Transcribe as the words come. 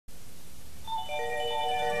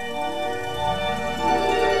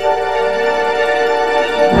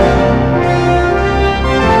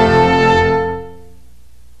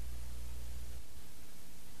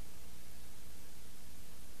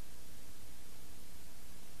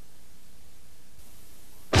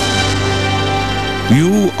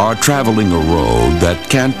You are traveling a road that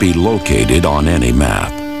can't be located on any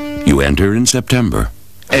map. You enter in September,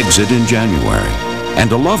 exit in January, and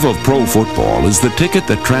a love of pro football is the ticket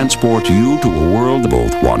that transports you to a world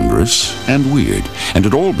both wondrous and weird. And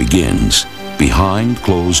it all begins behind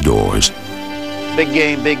closed doors. Big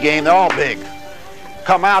game, they're all big.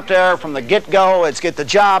 Come out there from the get-go, let's get the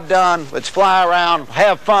job done, let's fly around,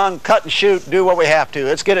 have fun, cut and shoot, do what we have to.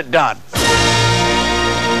 Let's get it done.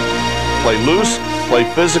 Play loose, play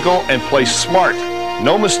physical, and play smart.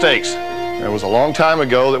 No mistakes. It was a long time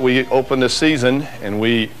ago that we opened the season, and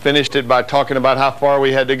we finished it by talking about how far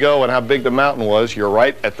we had to go and how big the mountain was. You're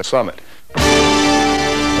right at the summit.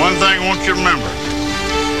 One thing I want you to remember,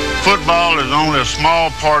 football is only a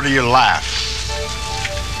small part of your life.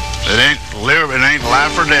 It ain't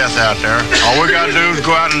life or death out there. All we got to do is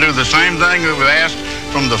go out and do the same thing that we asked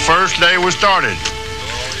from the first day we started.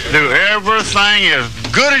 Do everything as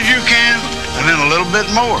good as you can, and then a little bit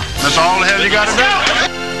more. That's all the hell you got to do.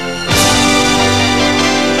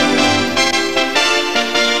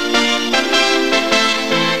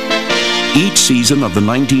 Each season of the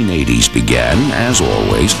 1980s began, as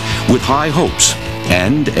always, with high hopes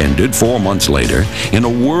and ended 4 months later in a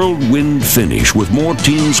whirlwind finish with more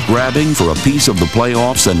teams grabbing for a piece of the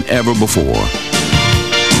playoffs than ever before.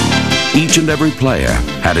 Each and every player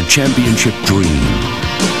had a championship dream.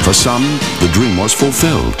 For some, the dream was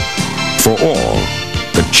fulfilled. For all,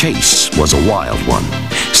 the chase was a wild one,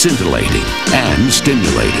 scintillating and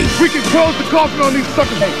stimulating. We can close the coffin on these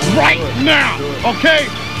suckers right now, okay?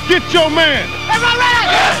 Get your man!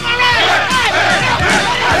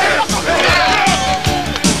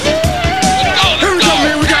 Here we go,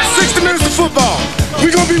 man. We got 60 minutes of football. We're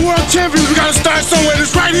going to be world champions. We got to start somewhere.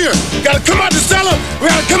 This right here. Got to come out the cellar. We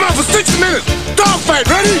got to come out for 60 minutes. Dogfight.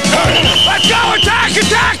 Ready? Let's go. Attack,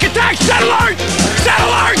 attack, attack. Set alert. Set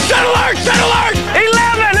alert. Set alert. Set alert.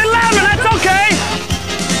 11. That's okay.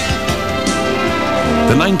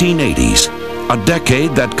 The 1980s, a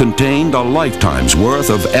decade that contained a lifetime's worth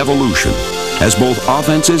of evolution, as both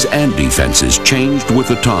offenses and defenses changed with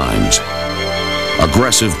the times.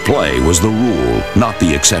 Aggressive play was the rule, not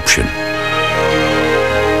the exception.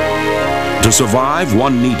 To survive,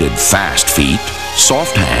 one needed fast feet,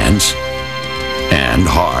 soft hands, and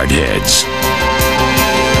hard heads.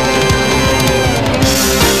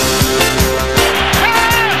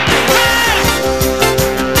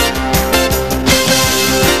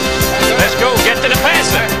 Let's go, get to the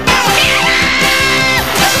passer.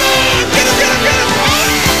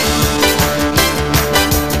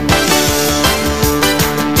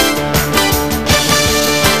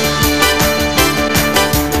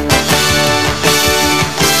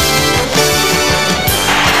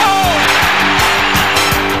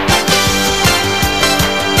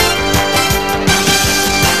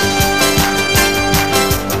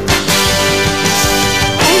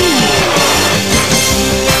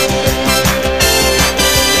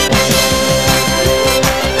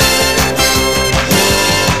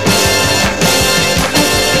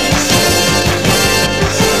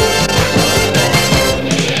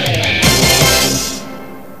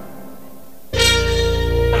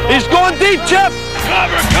 He's going deep, Jeff.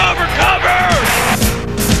 Cover.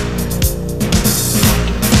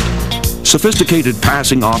 Sophisticated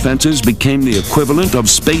passing offenses became the equivalent of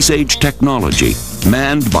space-age technology,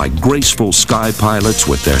 manned by graceful sky pilots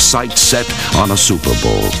with their sights set on a Super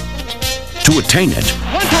Bowl. To attain it,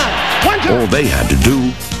 One time. all they had to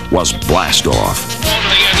do was blast off. Ball to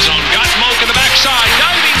the end zone. Got Smoke in the backside.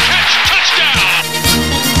 Diving catch. Touchdown.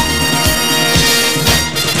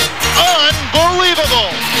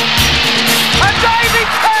 Unbelievable. A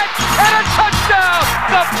diving catch and a touchdown.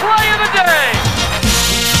 The play of the day.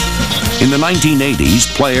 In the 1980s,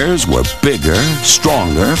 players were bigger,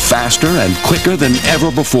 stronger, faster, and quicker than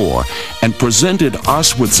ever before, and presented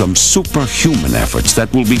us with some superhuman efforts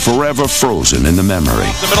that will be forever frozen in the memory.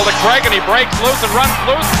 The middle to Craig, and he breaks loose and runs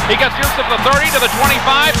loose. He gets use of the 30 to the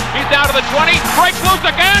 25. He's down to the 20. Breaks loose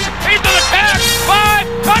again. He's to the 10. 5.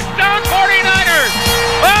 Touchdown 49ers.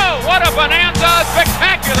 Oh, what a bonanza.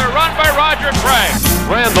 Spectacular run by Roger Craig.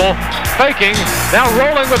 Randall faking, now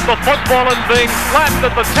rolling with the football and being flattened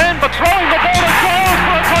at the 10, but throwing the ball to goal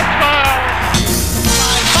for a touchdown.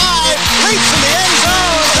 5, leaps in the end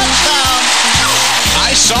zone, touchdown.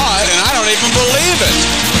 I saw it, and I don't even believe it.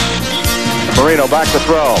 Marino back to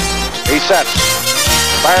throw. He sets.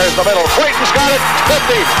 Fires the middle. Clayton's got it.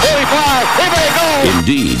 50, 45. He may go.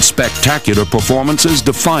 Indeed, spectacular performances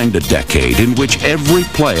defined a decade in which every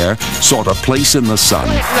player sought a place in the sun.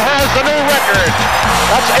 Clayton has the new record.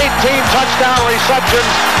 That's 18 touchdown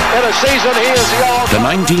receptions in a season. He is the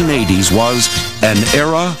all-time. The 1980s was an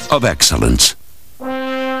era of excellence.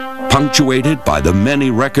 punctuated by the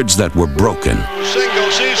many records that were broken.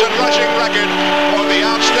 Single-season rushing record for the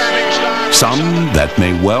outstanding star. Some that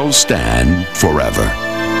may well stand forever.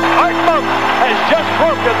 Art Monk has just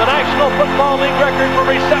broken the National Football League record for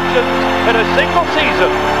receptions in a single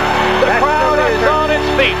season. The crowd is on its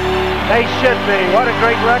feet. They should be. What a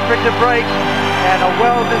great record to break, and a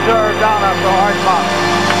well-deserved honor for Art Monk.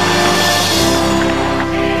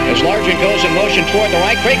 As Largent goes in motion toward the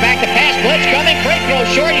right, Craig back to pass, blitz coming, Craig throws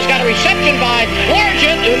short, he's got a reception by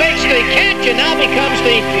Largent, who makes the catch and now becomes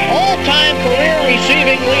the all-time career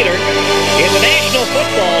receiving leader in the National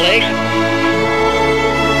Football League.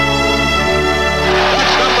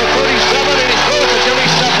 That's number 37, and he throws to Jimmy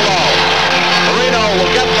Cefalo. Marino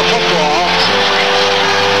will get the football,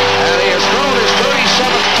 and he has thrown his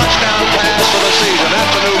 37th touchdown pass for the season.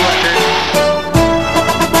 That's a new record.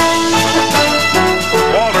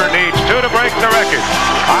 The record.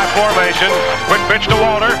 High formation. Quick pitch to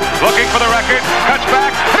Walter. Looking for the record. Cuts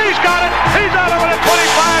back. He's got it. He's out of it at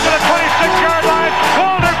 25 to the 26-yard line.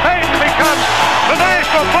 Walter Payton becomes the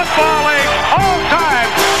National Football League all-time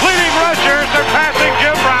leading rusher, surpassing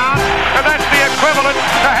Jim Brown. And that's the equivalent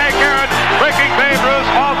to Hank Aaron breaking Babe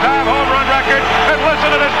Ruth's all-time home run record. And listen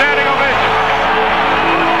to the standing ovation.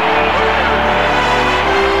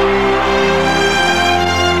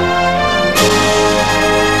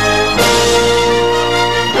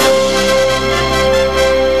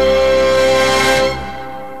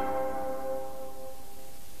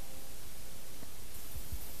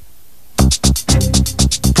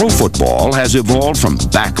 Pro football has evolved from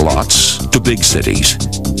backlots to big cities,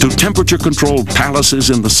 to temperature-controlled palaces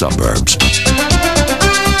in the suburbs.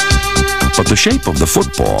 But the shape of the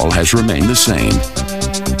football has remained the same,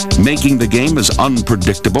 making the game as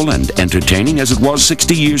unpredictable and entertaining as it was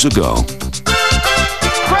 60 years ago.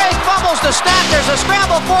 Craig fumbles the snap, there's a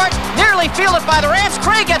scramble for it, nearly fielded by the Rams,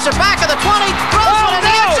 Craig gets it back at the 20, throws one in the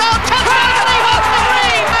end zone, touchdown, he hits the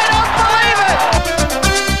green, I don't believe it!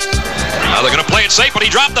 Now they're going to play it safe, but he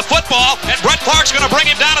dropped the football, and Brett Clark's going to bring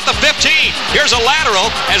him down at the 15. Here's a lateral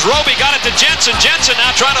as Roby got it to Jensen. Jensen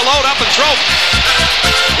now trying to load up and throw.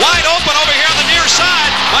 Wide open over here on the near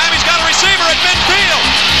side. Miami's got a receiver at midfield.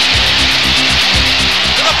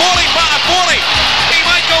 To the 45, 40. He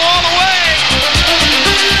might go all the way.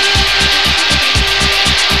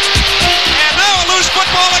 And now a loose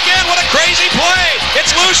football again. What a crazy play.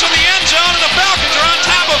 It's loose in the end zone, and the Falcons are on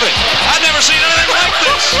top of it. I've never seen anything like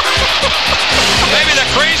this. Maybe the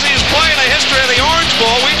craziest play in the history of the Orange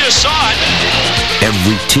Bowl. We just saw it.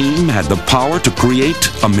 Every team had the power to create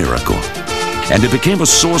a miracle, and it became a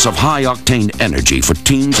source of high-octane energy for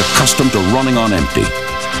teams accustomed to running on empty.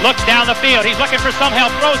 Looks down the field. He's looking for some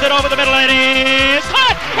help. Throws it over the middle, and it's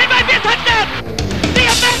caught. It might be a touchdown. The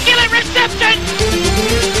immaculate reception.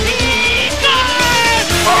 He scores.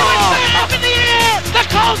 Up in the air. The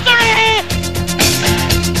Colts are ahead.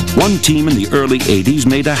 One team in the early 80s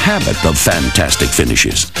made a habit of fantastic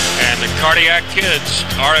finishes. And the Cardiac Kids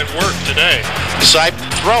are at work today. Sipe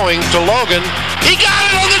throwing to Logan. He got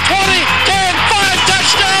it on the 20, 10, 5,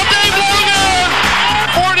 touchdown, Dave Logan!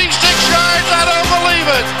 46 yards, I don't believe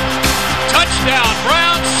it. Touchdown,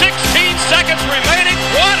 Brown, 16 seconds remaining.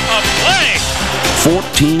 What a play!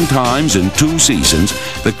 14 times in 2 seasons,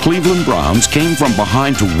 the Cleveland Browns came from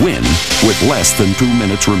behind to win with less than 2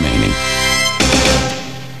 minutes remaining.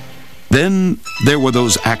 Then there were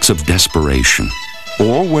those acts of desperation.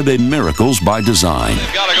 Or were they miracles by design?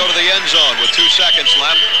 They've got to go to the end zone with 2 seconds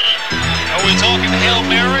left. Are we talking Hail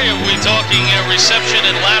Mary, or are we talking reception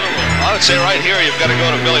and lateral? I would say right here you've got to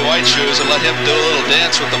go to Billy White's shoes and let him do a little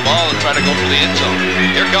dance with the ball and try to go for the end zone.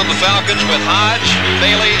 Here come the Falcons with Hodge,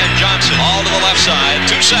 Bailey, and Johnson. All to the left side.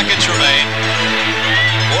 2 seconds remain.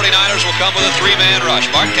 49ers will come with a 3-man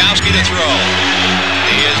rush. Bartkowski to throw.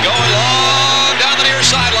 He is going long down the near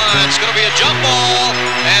sideline. It's going to be a jump ball,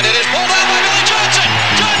 and it is pulled out by Billy Johnson.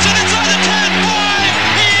 Johnson inside the 10, 5.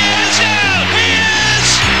 He is out. He is.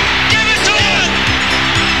 Give it to him.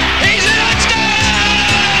 He's in.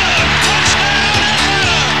 Touchdown.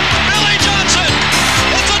 Touchdown. Billy Johnson.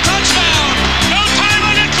 It's a touchdown. No time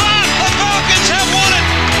on the clock. The Falcons have won it.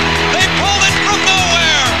 They pulled it from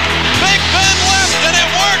nowhere. Big Ben left, and it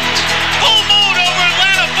worked. Full moon over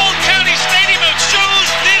Atlanta, Fulton County Stadium. And Shoes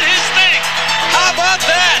did his thing. How about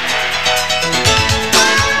that?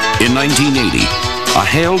 In 1980, a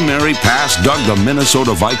Hail Mary pass dug the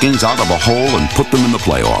Minnesota Vikings out of a hole and put them in the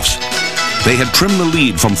playoffs. They had trimmed the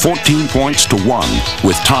lead from 14 points to 1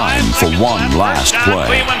 with time for one last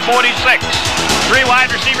play. Cleveland 46. 3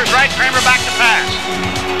 wide receivers right, Kramer back to pass.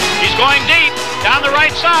 He's going deep down the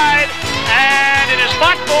right side, and it is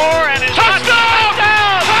fought for, and it's touchdown!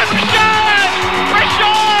 Touchdown!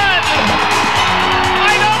 Rashawn!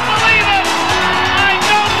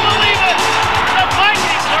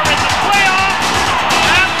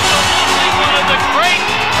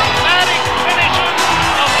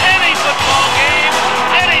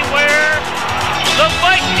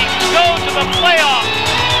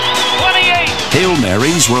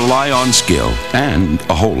 series rely on skill and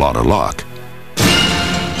a whole lot of luck.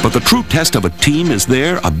 But the true test of a team is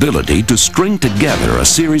their ability to string together a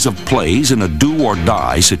series of plays in a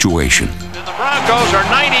do-or-die situation. The Broncos are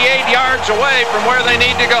 98 yards away from where they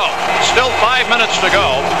need to go. Still 5 minutes to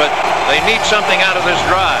go, but they need something out of this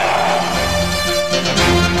drive.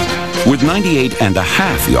 With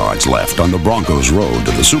 98.5 yards left on the Broncos' road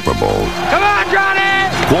to the Super Bowl, Come on, Johnny!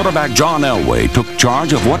 quarterback John Elway took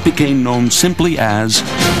charge of what became known simply as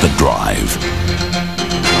the drive.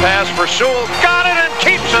 Pass for Sewell, got it and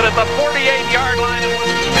keeps it at the 48-yard line.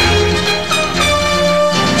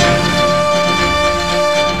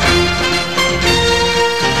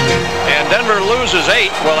 And Denver loses 8.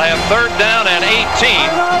 We'll have 3rd down and 18.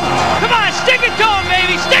 Come on, stick it to him,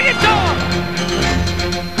 baby, stick it to him.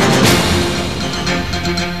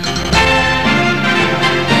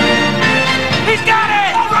 He's got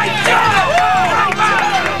it! All right,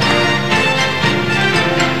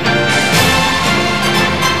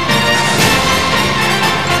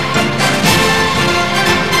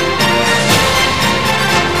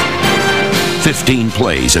 "15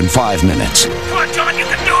 plays in 5 minutes. Come on, John, you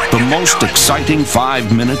can do it! The most exciting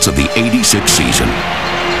 5 minutes of the '86 season.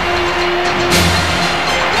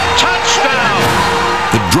 Touchdown!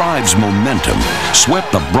 The drive's momentum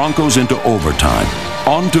swept the Broncos into overtime,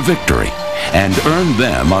 on to victory, and earned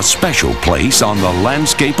them a special place on the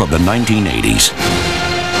landscape of the 1980s.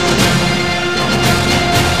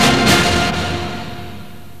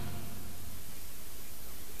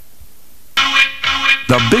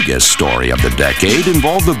 The biggest story of the decade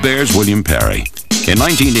involved the Bears' William Perry. In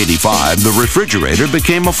 1985, the refrigerator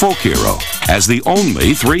became a folk hero as the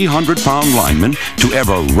only 300-pound lineman to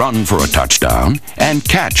ever run for a touchdown and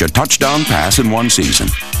catch a touchdown pass in one season.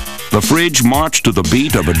 The fridge marched to the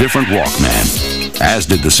beat of a different Walkman, as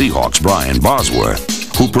did the Seahawks' Brian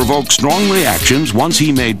Bosworth, who provoked strong reactions once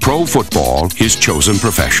he made pro football his chosen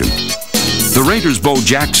profession. The Raiders' Bo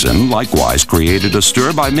Jackson likewise created a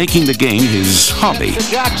stir by making the game his hobby.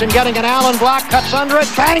 Jackson getting an Allen block, cuts under it,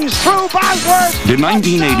 bangs through Bosworth. In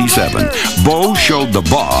 1987, Bo showed the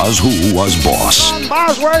Boz who was boss.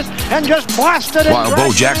 Bosworth and just blasted it. While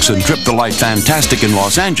Bo Jackson tripped the light fantastic in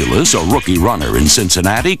Los Angeles, a rookie runner in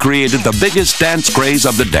Cincinnati created the biggest dance craze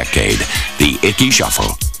of the decade, the Icky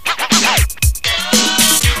Shuffle.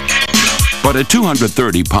 But at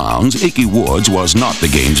 230 pounds, Icky Woods was not the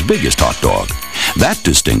game's biggest hot dog. That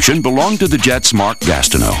distinction belonged to the Jets' Mark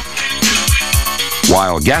Gastineau.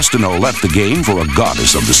 While Gastineau left the game for a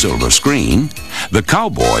goddess of the silver screen, the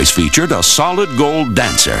Cowboys featured a solid gold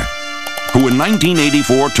dancer, who in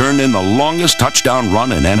 1984 turned in the longest touchdown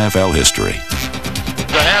run in NFL history.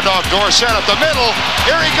 The handoff, Dorsett up the middle.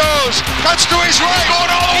 Here he goes. Cuts to his right.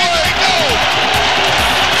 Going all the way. Go.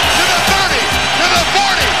 To the 30. To the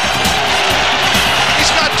 40. He's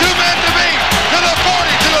got 2 men to beat. To the 40.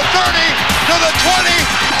 To the 30. To the 20.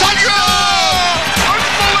 Touchdown!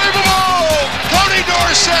 Unbelievable! Tony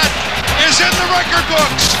Dorsett is in the record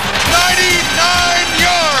books. 99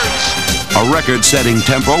 yards. A record-setting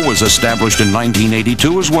tempo was established in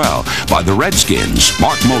 1982 as well by the Redskins'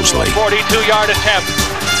 Mark Mosley. 42-yard attempt.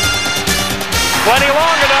 Plenty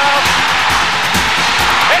long enough.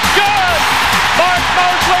 It's good! Mark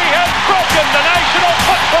Mosley has broken the National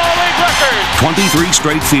Football League record. 23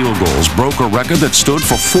 straight field goals broke a record that stood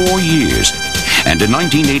for 4 years. And in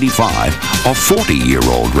 1985, a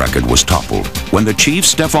 40-year-old record was toppled when the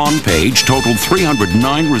Chiefs' Stephon Page totaled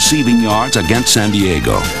 309 receiving yards against San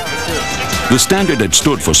Diego. The standard had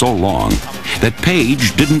stood for so long that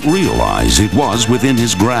Page didn't realize it was within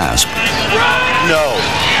his grasp. No.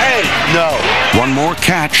 Hey, no. One more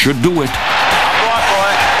catch should do it.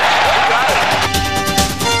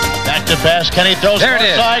 Back to pass. Kenny throws There it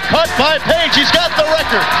is. outside. Caught by Page. He's got the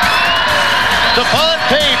record. Stephon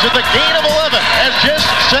Page with a gain of 11 has just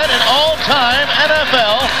set an all-time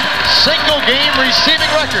NFL single-game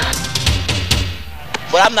receiving record.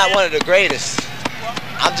 But I'm not one of the greatest.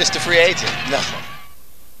 I'm just a free agent. No.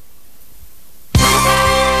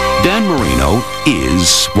 Dan Marino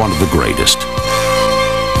is one of the greatest.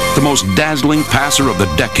 The most dazzling passer of the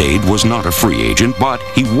decade was not a free agent, but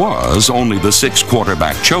he was only the 6th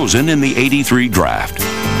quarterback chosen in the '83 draft.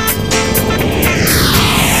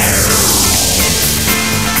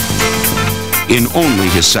 In only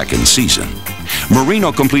his 2nd season,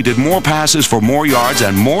 Marino completed more passes for more yards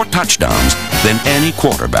and more touchdowns than any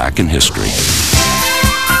quarterback in history.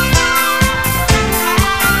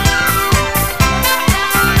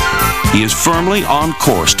 He is firmly on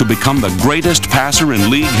course to become the greatest passer in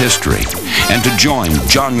league history and to join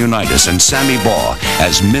John Unitas and Sammy Baugh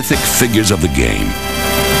as mythic figures of the game.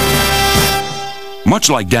 Much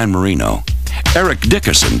like Dan Marino, Eric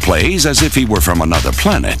Dickerson plays as if he were from another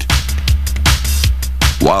planet.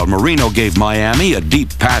 While Marino gave Miami a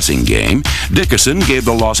deep passing game, Dickerson gave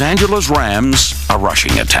the Los Angeles Rams a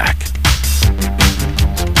rushing attack.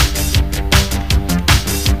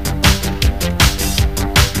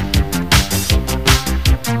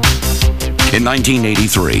 In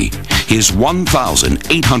 1983, his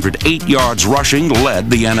 1,808 yards rushing led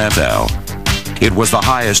the NFL. It was the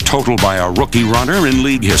highest total by a rookie runner in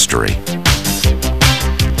league history.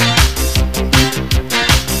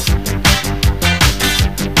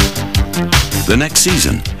 The next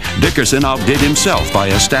season, Dickerson outdid himself by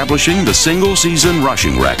establishing the single-season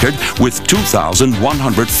rushing record with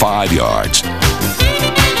 2,105 yards.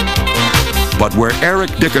 But where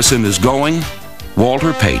Eric Dickerson is going,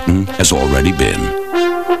 Walter Payton has already been.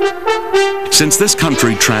 Since this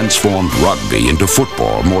country transformed rugby into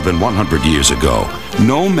football more than 100 years ago,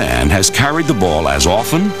 no man has carried the ball as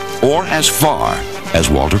often or as far as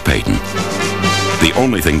Walter Payton. The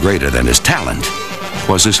only thing greater than his talent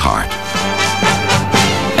was his heart.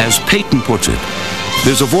 As Payton puts it,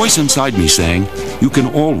 there's a voice inside me saying, you can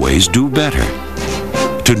always do better.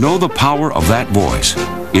 To know the power of that voice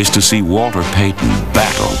is to see Walter Payton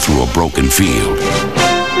battle through a broken field.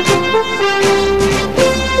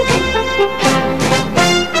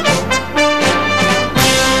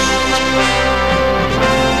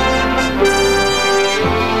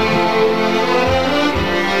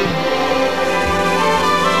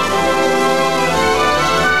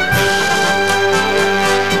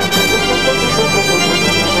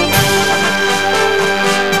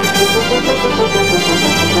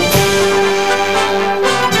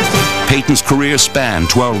 Payton's career spanned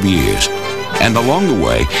 12 years, and along the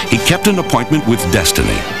way, he kept an appointment with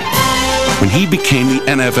destiny when he became the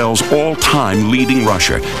NFL's all-time leading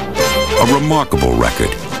rusher, a remarkable record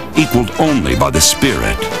equaled only by the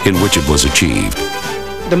spirit in which it was achieved.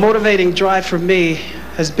 The motivating drive for me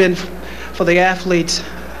has been for the athletes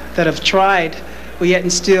that have tried, but yet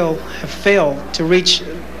and still have failed to reach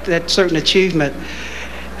that certain achievement,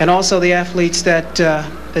 and also the athletes that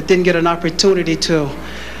didn't get an opportunity to,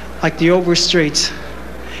 like the Overstreets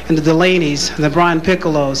and the Delaney's and the Brian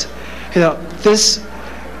Piccolos. You know, this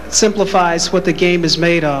simplifies what the game is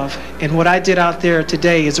made of, and what I did out there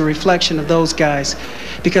today is a reflection of those guys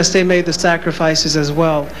because they made the sacrifices as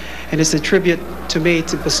well, and it's a tribute to me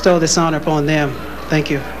to bestow this honor upon them.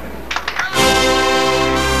 Thank you.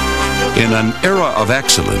 In an era of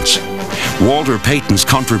excellence, Walter Payton's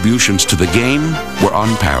contributions to the game were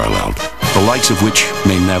unparalleled, the likes of which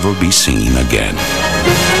may never be seen again.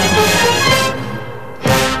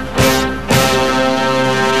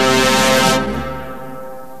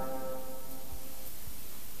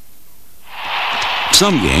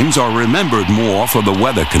 Some games are remembered more for the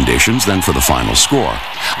weather conditions than for the final score.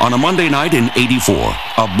 On a Monday night in '84,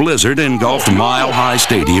 a blizzard engulfed Mile High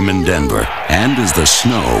Stadium in Denver, and as the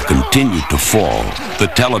snow continued to fall,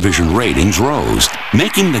 the television ratings rose,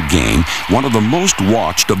 making the game one of the most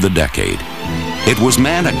watched of the decade. It was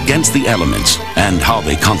man against the elements and how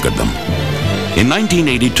they conquered them. In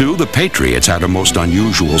 1982, the Patriots had a most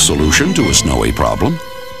unusual solution to a snowy problem.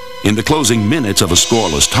 In the closing minutes of a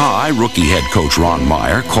scoreless tie, rookie head coach Ron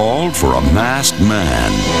Meyer called for a masked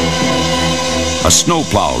man. A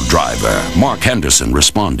snowplow driver, Mark Henderson,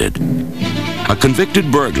 responded. A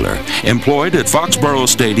convicted burglar employed at Foxborough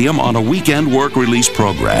Stadium on a weekend work release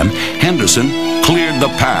program, Henderson cleared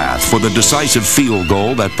the path for the decisive field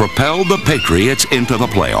goal that propelled the Patriots into the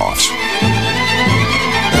playoffs.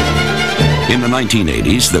 In the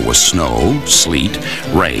 1980s, there was snow, sleet,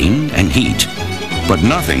 rain, and heat. But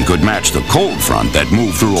nothing could match the cold front that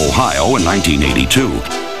moved through Ohio in 1982.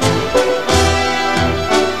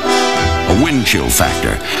 A wind chill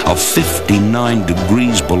factor of 59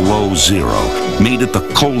 degrees below zero made it the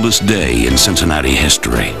coldest day in Cincinnati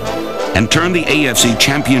history and turned the AFC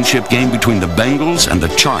Championship game between the Bengals and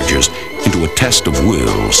the Chargers into a test of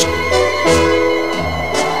wills.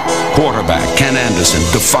 Quarterback Ken Anderson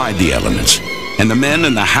defied the elements, and the men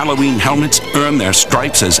in the Halloween helmets earned their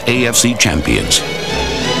stripes as AFC champions.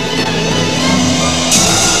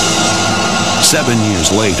 7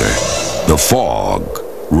 years later, the fog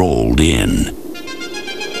rolled in.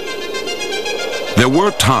 There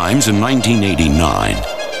were times in 1989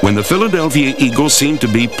 when the Philadelphia Eagles seemed to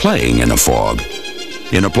be playing in a fog.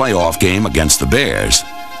 In a playoff game against the Bears,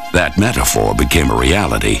 that metaphor became a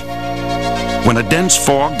reality. When a dense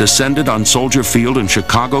fog descended on Soldier Field in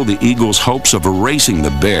Chicago, the Eagles' hopes of erasing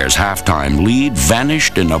the Bears' halftime lead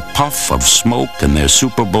vanished in a puff of smoke, and their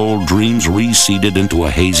Super Bowl dreams receded into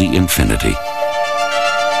a hazy infinity.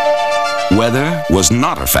 Weather was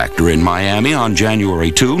not a factor in Miami on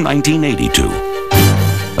January 2, 1982.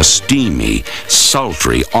 A steamy,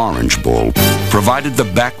 sultry Orange Bowl provided the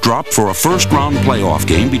backdrop for a first-round playoff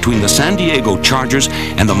game between the San Diego Chargers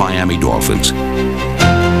and the Miami Dolphins.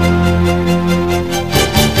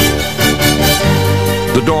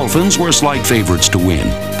 The Dolphins were slight favorites to win,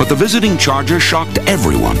 but the visiting Chargers shocked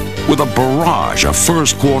everyone with a barrage of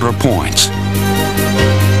first-quarter points.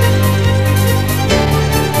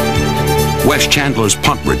 Wes Chandler's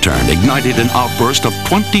punt return ignited an outburst of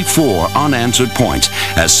 24 unanswered points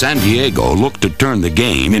as San Diego looked to turn the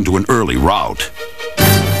game into an early rout.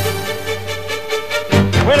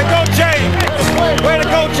 Way to go, James! Way to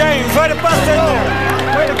go, James! Way to bust in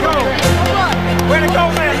there! Way to go! Way to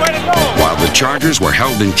go, man! Way to go! While the Chargers were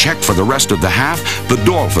held in check for the rest of the half, the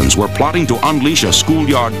Dolphins were plotting to unleash a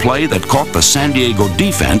schoolyard play that caught the San Diego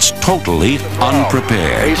defense totally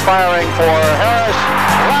unprepared. He's firing for Harris.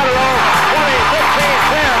 Lateral. 20,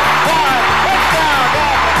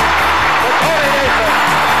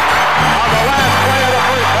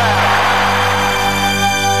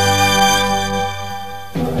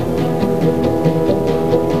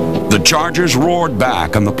 The Chargers roared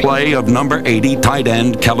back on the play of number 80 tight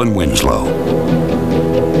end Kellen Winslow.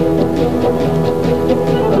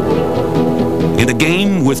 In a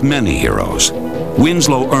game with many heroes,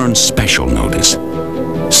 Winslow earned special notice,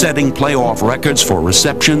 setting playoff records for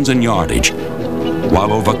receptions and yardage,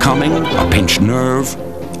 while overcoming a pinched nerve,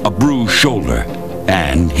 a bruised shoulder,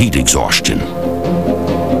 and heat exhaustion.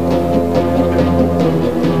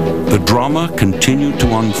 The drama continued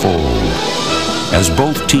to unfold as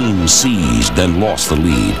both teams seized and lost the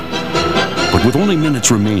lead. But with only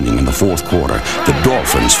minutes remaining in the fourth quarter, the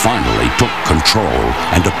Dolphins finally took control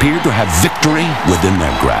and appeared to have victory within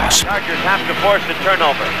their grasp. Chargers have to force the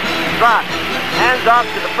turnover. Drop. Hands off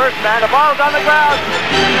to the first man. The ball's on the ground.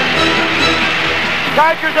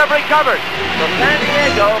 Chargers have recovered. So San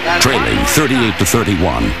Diego has trailing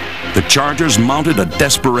 38-31. The Chargers mounted a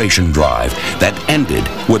desperation drive that ended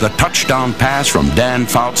with a touchdown pass from Dan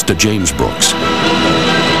Fouts to James Brooks.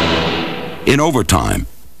 In overtime,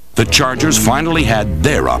 the Chargers finally had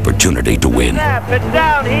their opportunity to win. It's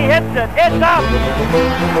down, he hits it, it's up,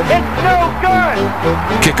 it's no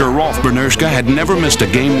good. Kicker Rolf Bernerska had never missed a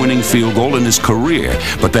game-winning field goal in his career,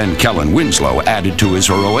 but then Kellen Winslow added to his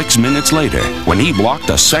heroics minutes later when he blocked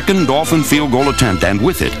a second Dolphin field goal attempt, and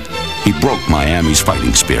with it, he broke Miami's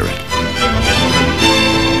fighting spirit.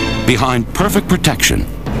 Behind perfect protection,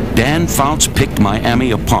 Dan Fouts picked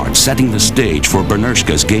Miami apart, setting the stage for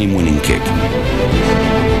Bernerska's game-winning kick.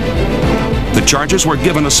 The Chargers were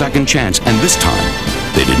given a second chance, and this time,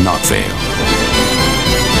 they did not fail.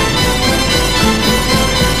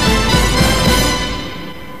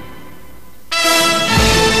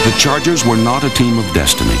 The Chargers were not a team of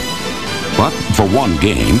destiny. But for one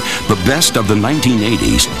game, the best of the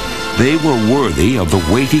 1980s, they were worthy of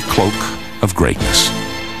the weighty cloak of greatness.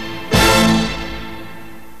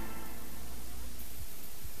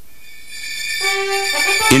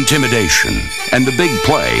 Intimidation and the big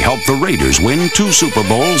play helped the Raiders win 2 Super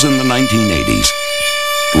Bowls in the 1980s.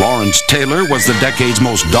 Lawrence Taylor was the decade's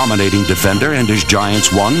most dominating defender, and his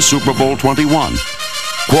Giants won Super Bowl 21.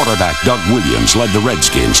 Quarterback Doug Williams led the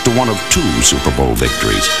Redskins to one of 2 Super Bowl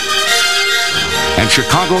victories. And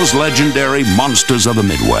Chicago's legendary Monsters of the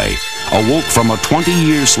Midway awoke from a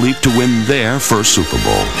 20-year sleep to win their first Super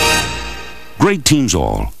Bowl. Great teams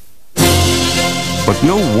all. But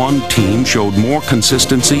no one team showed more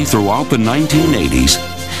consistency throughout the 1980s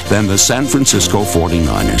than the San Francisco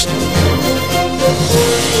 49ers.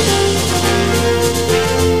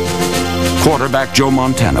 Quarterback Joe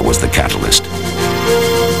Montana was the catalyst.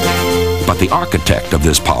 But the architect of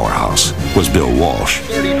this powerhouse was Bill Walsh.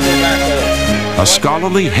 A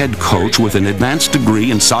scholarly head coach with an advanced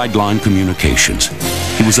degree in sideline communications.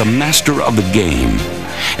 He was a master of the game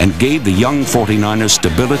and gave the young 49ers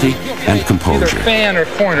stability and composure. Either fan or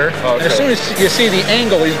corner. As soon as you see the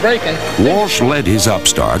angle he's breaking. Walsh led his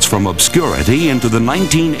upstarts from obscurity into the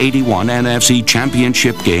 1981 NFC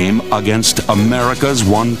Championship game against America's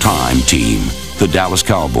one-time team, the Dallas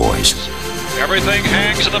Cowboys. Everything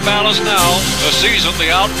hangs in the balance now. The season,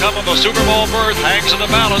 the outcome of a Super Bowl berth hangs in the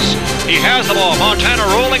balance. He has the ball. Montana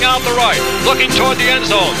rolling out the right, looking toward the end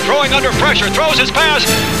zone, throwing under pressure, throws his pass.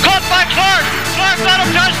 Caught by Clark. Clark got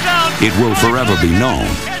him, touchdown. It will forever be known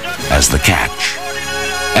as the catch.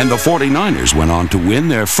 And the 49ers went on to win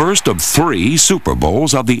their first of 3 Super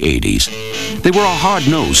Bowls of the 80s. They were a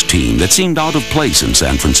hard-nosed team that seemed out of place in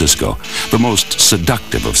San Francisco, the most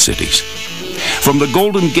seductive of cities. From the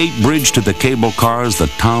Golden Gate Bridge to the cable cars, the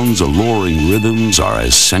town's alluring rhythms are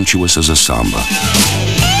as sensuous as a samba.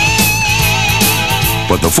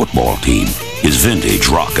 But the football team is vintage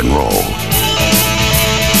rock and roll.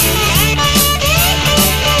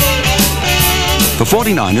 The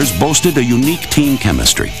 49ers boasted a unique team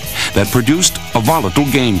chemistry that produced a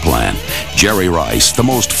volatile game plan. Jerry Rice, the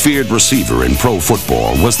most feared receiver in pro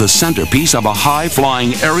football, was the centerpiece of a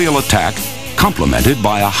high-flying aerial attack complemented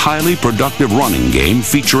by a highly productive running game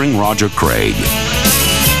featuring Roger Craig.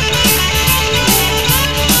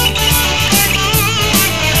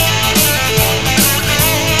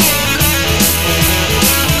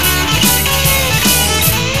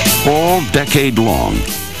 All decade long,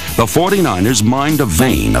 the 49ers mined a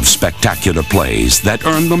vein of spectacular plays that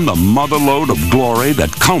earned them the motherlode of glory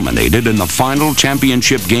that culminated in the final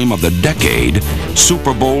championship game of the decade,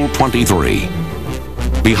 Super Bowl 23.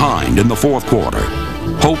 Behind in the fourth quarter,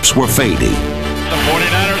 hopes were fading. The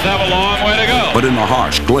 49ers have a long way to go. But in the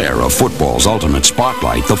harsh glare of football's ultimate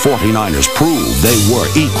spotlight, the 49ers proved they were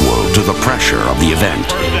equal to the pressure of the event.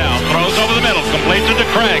 First down, throws over the middle, completes it to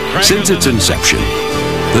Craig. Since its inception,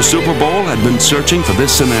 the Super Bowl had been searching for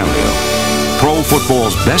this scenario. Pro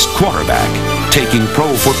football's best quarterback taking pro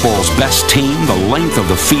football's best team the length of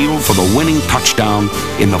the field for the winning touchdown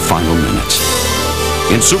in the final minutes.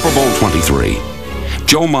 In Super Bowl 23,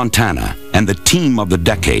 Joe Montana and the team of the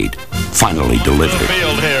decade finally delivered. The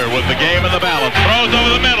field here with the game in the balance. Throws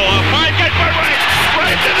over the middle. A fine catch by Rice.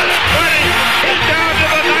 Rice into the 20. He's down to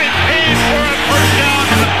the 19 for a first down.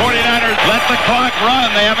 And the 49ers let the clock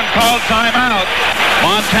run. They haven't called timeout.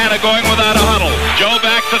 Montana going without a huddle. Joe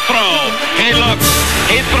back to throw. He looks.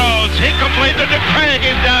 He throws. He completes it to Craig.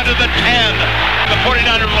 He's down to the 10. The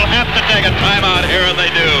 49ers will have to take a timeout here, and they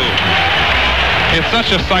do. It's such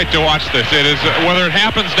a sight to watch this. It is, whether it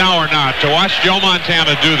happens now or not, to watch Joe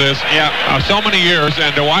Montana do this so many years,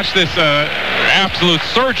 and to watch this absolute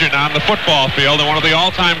surgeon on the football field and one of the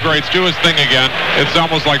all-time greats do his thing again, it's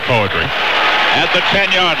almost like poetry. At the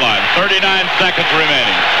 10-yard line, 39 seconds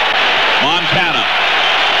remaining. Montana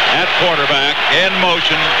at quarterback, in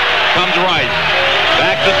motion, comes Rice.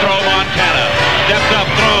 Back to throw Montana. Steps up,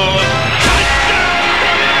 throws.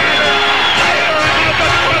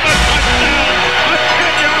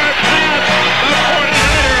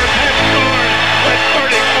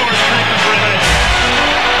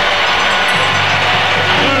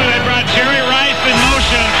 Jerry Rice in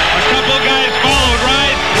motion. A couple guys followed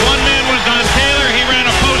Rice. One man was on Taylor. He ran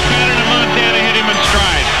a post pattern and Montana hit him in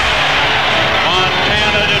stride.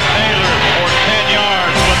 Montana to Taylor for 10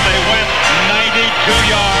 yards, but they went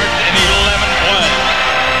 92 yards in 11 plays.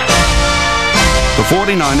 The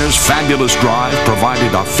 49ers' fabulous drive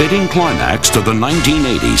provided a fitting climax to the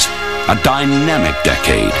 1980s, a dynamic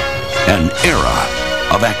decade, an era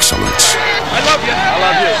of excellence. I love you. I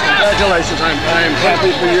love you. Congratulations. I am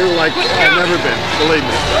happy for you like I've never been. Believe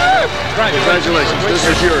me. Congratulations. This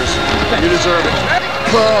is yours. You deserve it.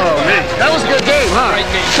 Oh, man. That was a good game, huh?